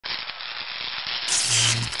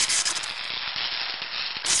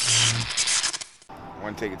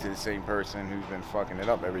want to take it to the same person who's been fucking it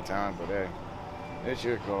up every time, but hey, it's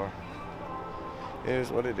your car. It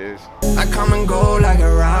is what it is. I come and go like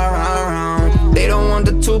a round. They don't want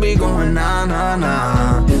the two be going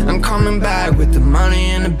nah. I'm coming back with the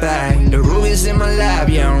money in the bag. The rubies in my lap,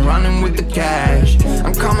 yeah, I'm running with the cash.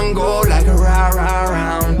 I'm come and go like a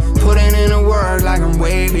round. Putting in the work like I'm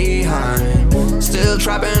way behind. Still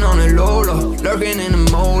trapping on the low, lurking in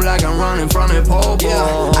the mold like I'm running from the pole.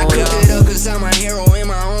 Yeah, I cooked it up cause I'm a hero in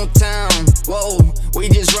my own town. Whoa, we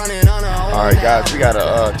just running on our own. Alright guys, we got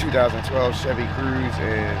a 2012 Chevy Cruze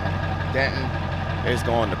in Denton. It's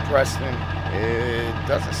going to Preston. It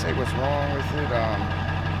doesn't say what's wrong with it.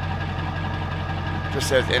 Just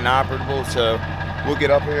says inoperable, so we'll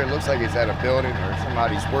get up here. It looks like it's at a building or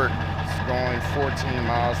somebody's work. It's going 14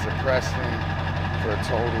 miles to Preston for a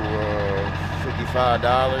total of $55.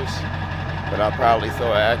 But I'll probably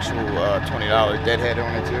throw an actual $20 deadhead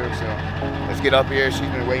on it too. So let's get up here. She's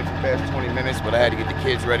been waiting for the past 20 minutes, but I had to get the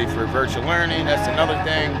kids ready for virtual learning. That's another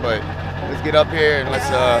thing. But let's get up here and let's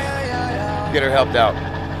get her helped out.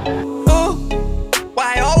 Ooh,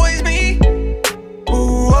 why always me?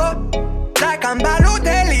 Ooh, like I'm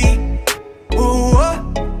Balotelli. Ooh,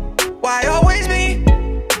 why always me?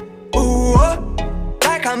 Ooh,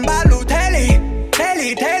 like I'm Balotelli.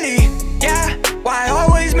 Telly, yeah. Why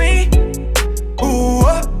always me? Ooh,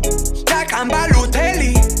 like I'm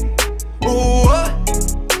Balotelli. Ooh,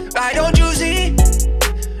 why don't you see?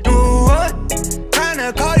 Ooh,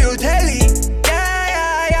 tryna call you Telly.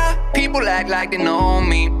 Yeah. People act like they know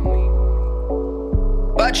me,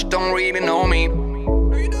 but you don't really know me.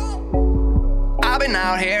 I've been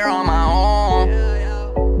out here on my own.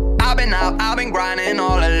 I've been grinding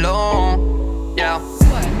all alone. Yeah.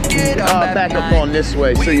 Back up on this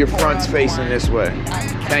way so your front's facing this way.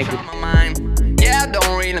 Thank you. Yeah, I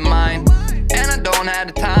don't really mind, and I don't have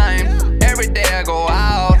the time. Every day I go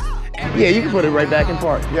out. Yeah, you can put it right back in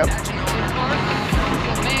park. Yep.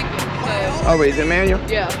 Oh, wait, is it manual?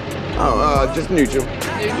 Yeah. Oh, just neutral.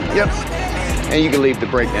 Yep. And you can leave the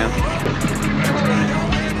brake down. I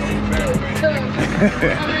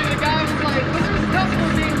mean, the guy was like, "This was a couple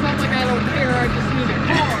of things." I'm like, "I don't care. I just need a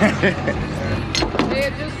car." They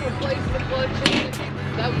had just replaced the clutch in it.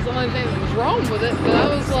 That was the only thing that was wrong with it. But I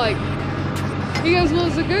was like, he goes, "Well,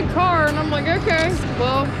 it's a good car." And I'm like, "Okay,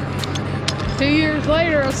 well." 2 years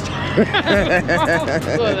later, I started having problems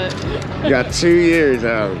with it. Got 2 years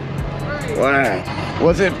out. Wow.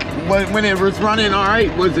 Was it, when it was running all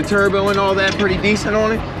right, was the turbo and all that pretty decent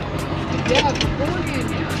on it? Yeah, beforehand,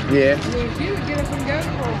 yeah. Yeah. I mean, she would get up and go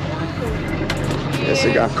for a 4-wheeler. Yes,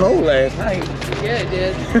 it got cold last night. Yeah, it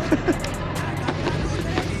did.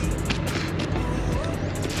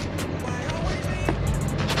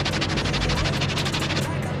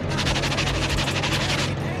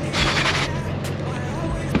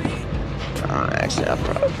 Actually, I'll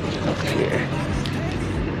probably put it up here.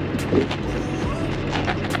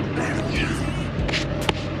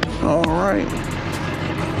 All right.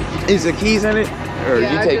 Is the keys in it? Or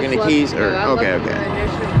Yeah, you taking the keys? Or okay.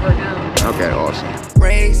 Okay, awesome.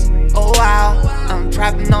 Race, oh wow, I'm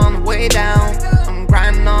trapping on the way down. I'm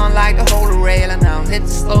grinding on like a holy rail, and now hit the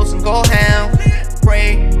slows and go ham.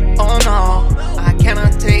 Pray, oh no, I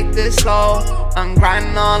cannot take this slow. I'm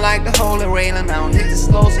grinding on like the holy rail, and now hit the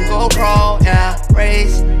slows and go pro. Yeah,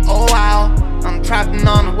 race, oh wow, I'm trapping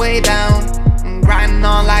on the way down. I'm grinding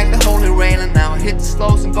on like the holy rail, and now hit the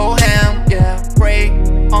slows and go ham. Yeah, pray,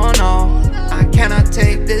 oh no, I cannot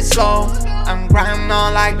take this slow. I'm grinding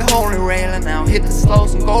on like the holy rail, and now hit the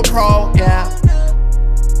slows and go pro. Yeah,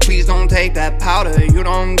 please don't take that powder, you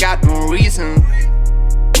don't got no reason.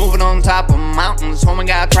 Moving on top of mountains, homie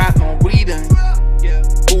got trapped, no breathing.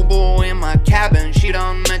 Boo-boo in my cabin, she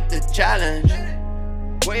done met the challenge.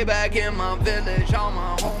 Way back in my village, all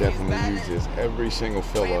my homies Definitely use this every single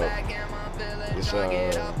fill up. It's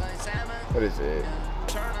what is it?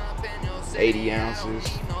 80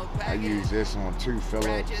 ounces. I use this on 2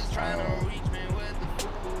 fill-ups.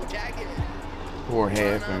 Pour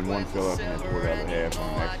half and 1 fill-up, and then pour the other half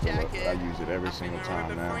on the next fill-up. I use it every single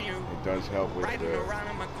time now. It does help with the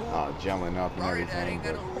gelling up and everything,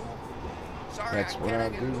 but that's what I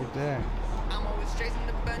do with that.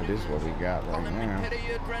 But this is what we got right now.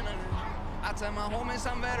 I tell my homies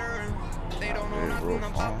I'm better. They don't know nothing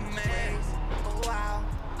about me. Oh wow,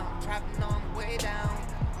 I'm trapping on the way down.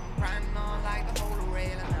 I'm grinding on like the holy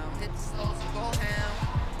rail, and now hit the slows and go ham.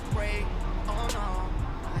 Pray, oh no,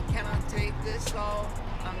 I cannot take this slow.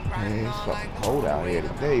 I'm grinding It's on fucking like the cold holy out here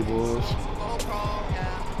rail, today, boys.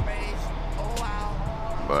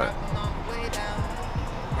 But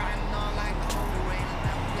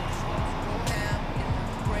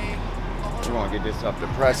we're gonna get this up to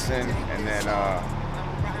Preston, and then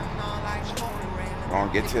we're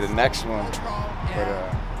gonna get to the next one.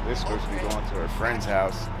 But this is supposed to be going to a friend's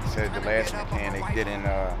house. He said the last mechanic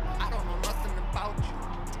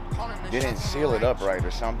didn't seal it up right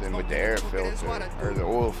or something with the air filter or the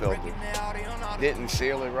oil filter. Didn't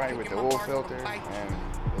seal it right with the oil filter, and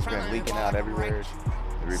it's been leaking out everywhere.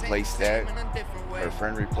 They replaced that. Her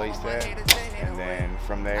friend replaced that, and then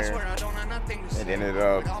from there it ended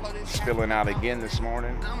up spilling out again this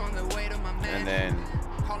morning, and then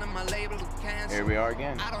here we are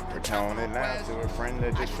again. We're towing it now to a friend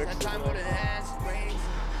that just fixed it.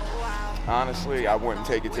 Honestly, I wouldn't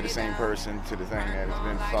take it to the same person to the thing that it's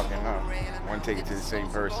been fucking up. I wouldn't take it to the same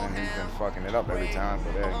person who's been fucking it up every time,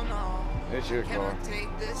 but hey, it's your car.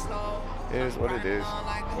 It is what it is. So.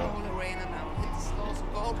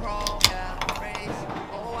 Go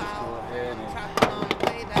ahead and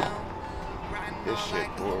this shit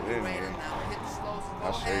pulled in here.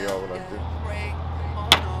 I'll show y'all what I do.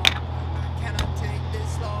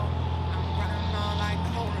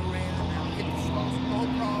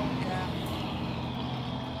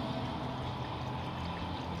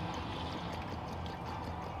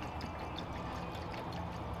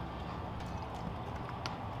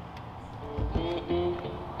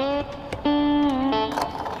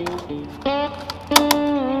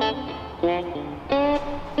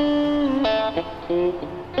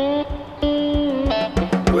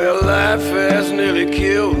 Well, life has nearly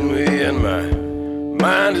killed me, and my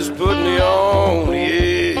mind has put me on the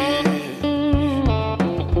edge.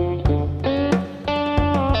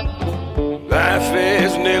 Life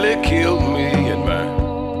has nearly killed me, and my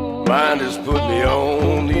mind has put me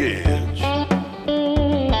on the edge.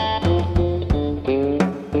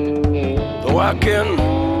 Though I can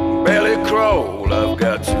barely crawl, I've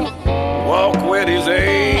got to walk where these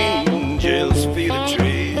angels' feet are tread.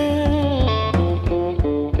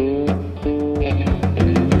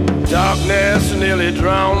 Darkness nearly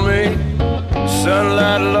drowned me.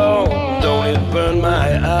 Sunlight alone, don't it burn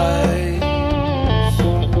my eyes?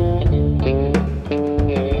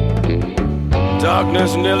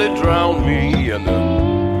 Darkness nearly drowned me, and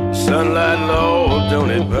the sunlight low, don't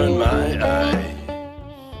it burn my eyes?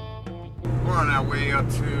 We're on our way up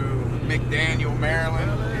to McDaniel, Maryland.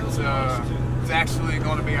 It's actually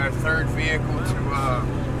going to be our third vehicle to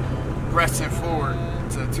Preston Ford.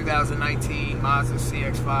 It's a 2019 Mazda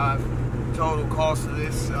CX-5. Total cost of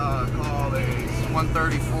this call is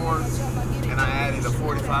 $134, and I added a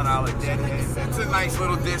 $45 deadhead. It's a nice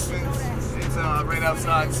little distance. It's right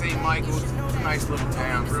outside St. Michael's. It's a nice little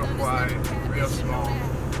town, real quiet, real small,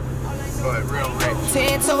 but real rich.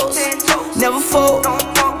 10 toes, never fold,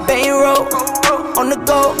 Bain Road, on the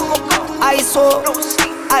go, ice walk,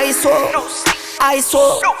 ice walk, ice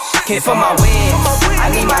walk. Came for my wins, I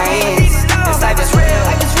need my ends. This life is real,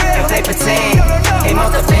 and play pretend. Came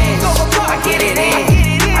off the bench, I get it in,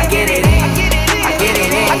 I get it in, I get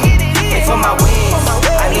it in. Came for my wins,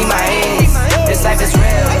 I need my ends. This life is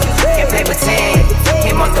real, can't play pretend.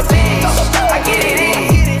 Came off the bench, I get it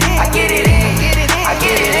in, I get it in, I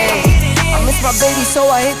get it in. I miss my baby, so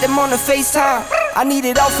I hit them on the FaceTime. I need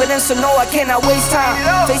it all for them, so no, I cannot waste time.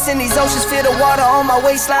 Facing these oceans, feel the water on my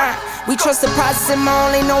waistline. We trust the process, and I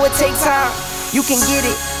only know it takes time. You can get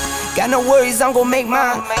it. Got no worries, I'm gon' make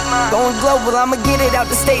mine. Going global, I'ma get it out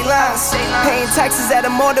the state lines. Paying taxes at a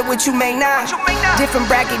more than what you make now. Different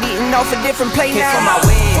bracket, eating off a different plate now. For my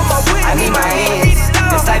wins, I need my ends.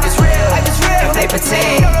 This life is real, and play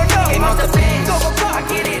pretend. Came off the bench, I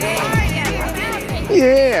get it in.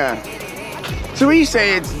 Yeah. So what you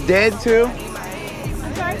say, it's dead too?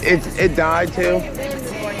 It died too?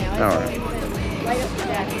 Alright.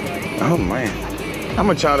 Oh man. I'm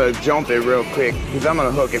gonna try to jump it real quick because I'm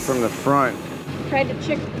gonna hook it from the front. Tried to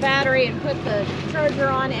check the battery and put the charger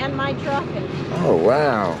on and my truck. And oh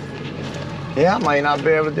wow. Yeah, I might not be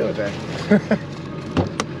able to do it then.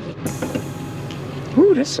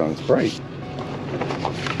 Ooh, this song's bright.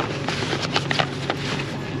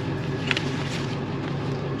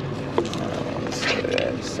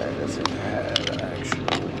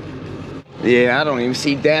 Yeah, I don't even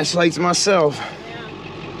see dash lights myself.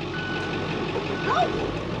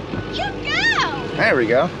 There we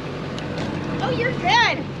go. oh, you're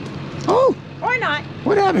good. Oh. Or not.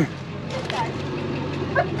 What happened?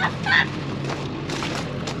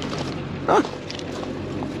 Huh.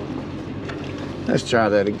 Let's try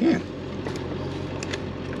that again.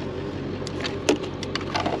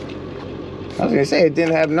 I was gonna say it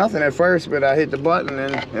didn't have nothing at first, but I hit the button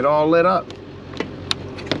and it all lit up.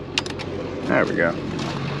 There we go.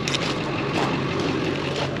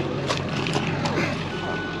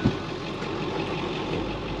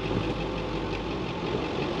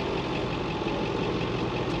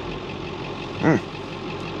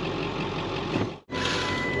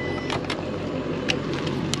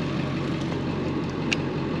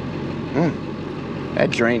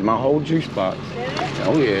 That drained my whole juice box.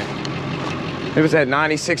 Oh yeah. It was at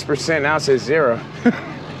 96%, now it says 0.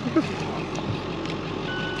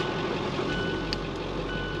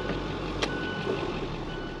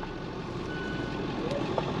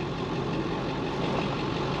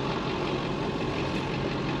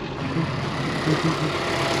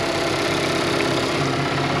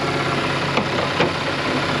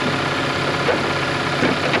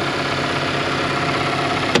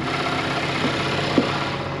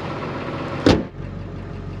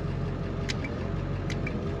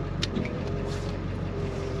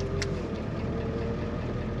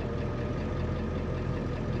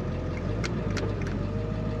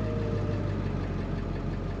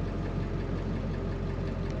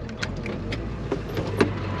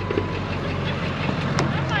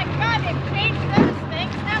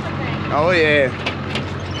 Oh yeah.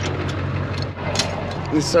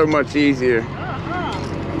 It's so much easier. Pull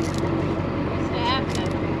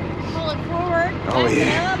it forward. Oh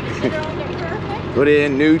yeah. Up, put it on there perfect. Put it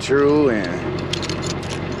in neutral and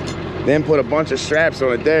then put a bunch of straps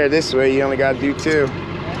on it there. This way you only gotta do 2.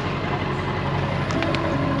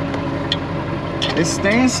 It's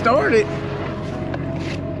staying started.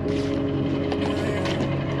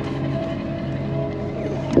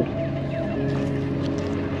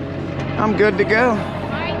 I'm good to go. All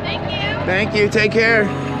right, thank you. Thank you, take care.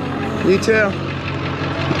 You too.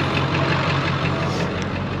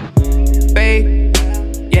 Fake,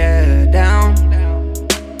 yeah, down.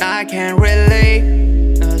 I can't relate.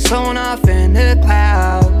 Sewn off in the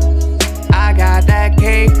clouds. I got that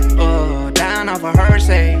cake, down off of her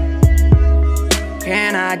say.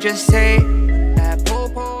 Can I just say that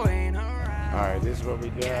popo ain't around? Alright, this is what we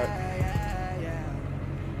got.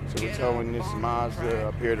 So we're towing this Mazda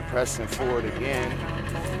up here to Preston Ford again.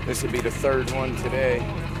 This would be the 3rd one today.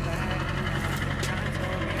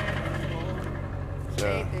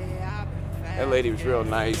 So that lady was real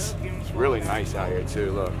nice. It's really nice out here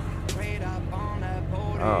too, look.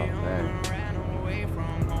 Oh man.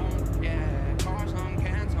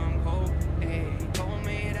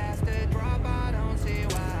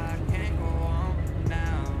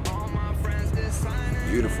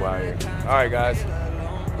 Beautiful out here. Alright guys,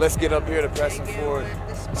 let's get up here to Preston Ford.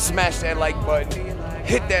 Smash that like button,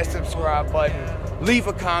 hit that subscribe button, leave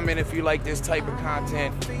a comment if you like this type of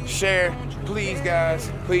content, share, please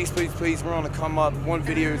guys, please, please, please. We're on the come up. One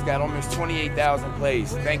video's got almost 28,000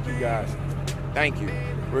 plays. Thank you guys, thank you.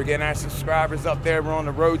 We're getting our subscribers up there. We're on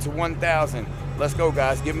the road to 1,000. Let's go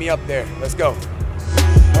guys, get me up there, let's go.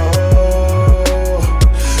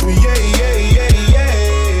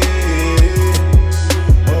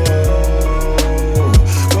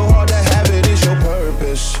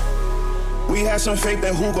 We had some faith,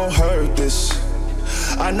 then who gon' hurt this?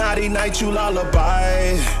 I naughty night, you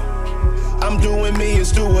lullaby. I'm doing me,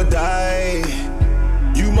 it's do or die.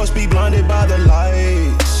 You must be blinded by the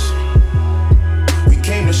lights. We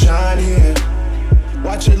came to shine here.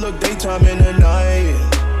 Watch it look daytime in the night.